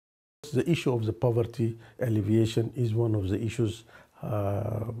course, the issue of the poverty alleviation is one of the issues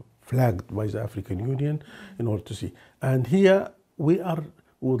flagged by the African Union in order to see. And here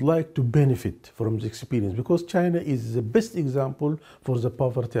would like to benefit from the experience, because China is the best example for the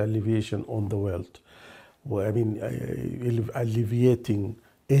poverty alleviation on the world. Well, I mean, alleviating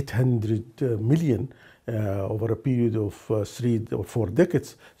 800 million over a period of 3 or 4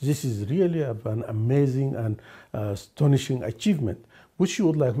 decades. This is really an amazing and astonishing achievement, which you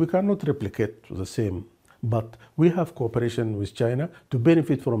would like. We cannot replicate the same, but we have cooperation with China to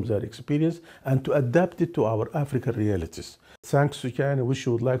benefit from their experience and to adapt it to our African realities. Thanks to China, we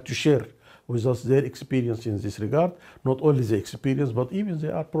would like to share with us their experience in this regard. Not only the experience, but even they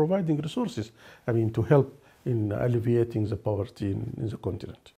are providing resources, I mean, to help in alleviating the poverty in the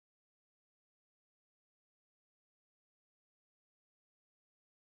continent.